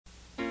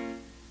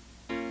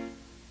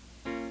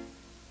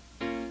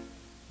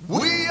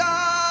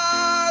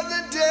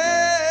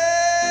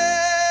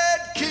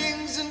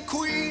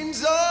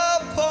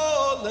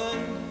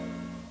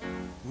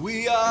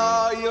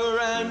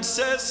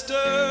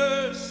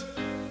ancestors.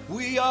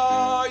 We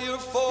are your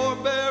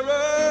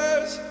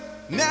forebearers.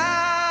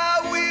 Now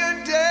we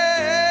are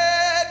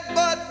dead,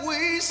 but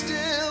we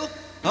still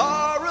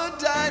are a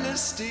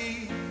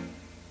dynasty.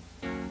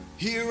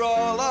 Hear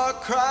all our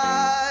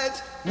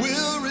cries,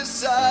 we'll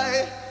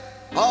recite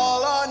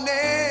all our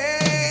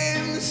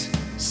names.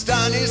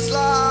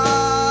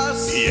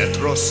 Stanislas,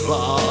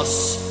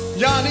 Pietroslas,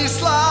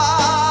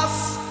 Yanislas,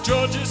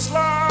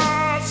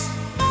 Georgislas,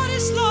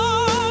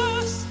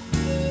 Stanislas,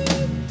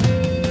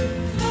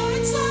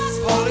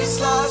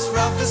 Polislas,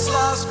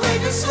 Rafislas,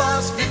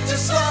 Gregoslas,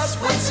 Victorslas,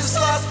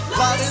 Wenceslas,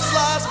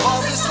 Ladislas,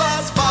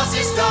 Balzislas,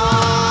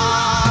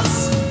 Fasistas.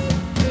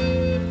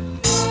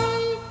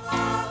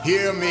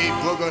 Hear me,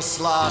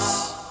 Bogoslas.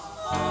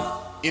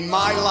 In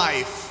my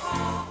life,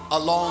 a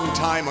long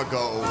time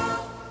ago,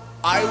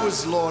 I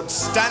was Lord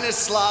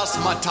Stanislas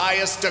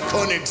Matthias de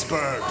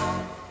Königsberg,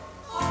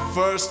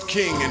 first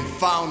king and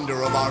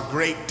founder of our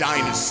great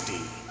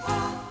dynasty.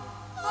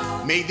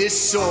 May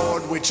this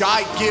sword which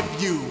I give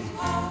you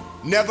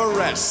never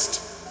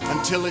rest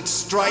until it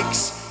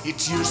strikes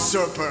its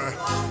usurper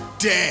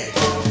dead.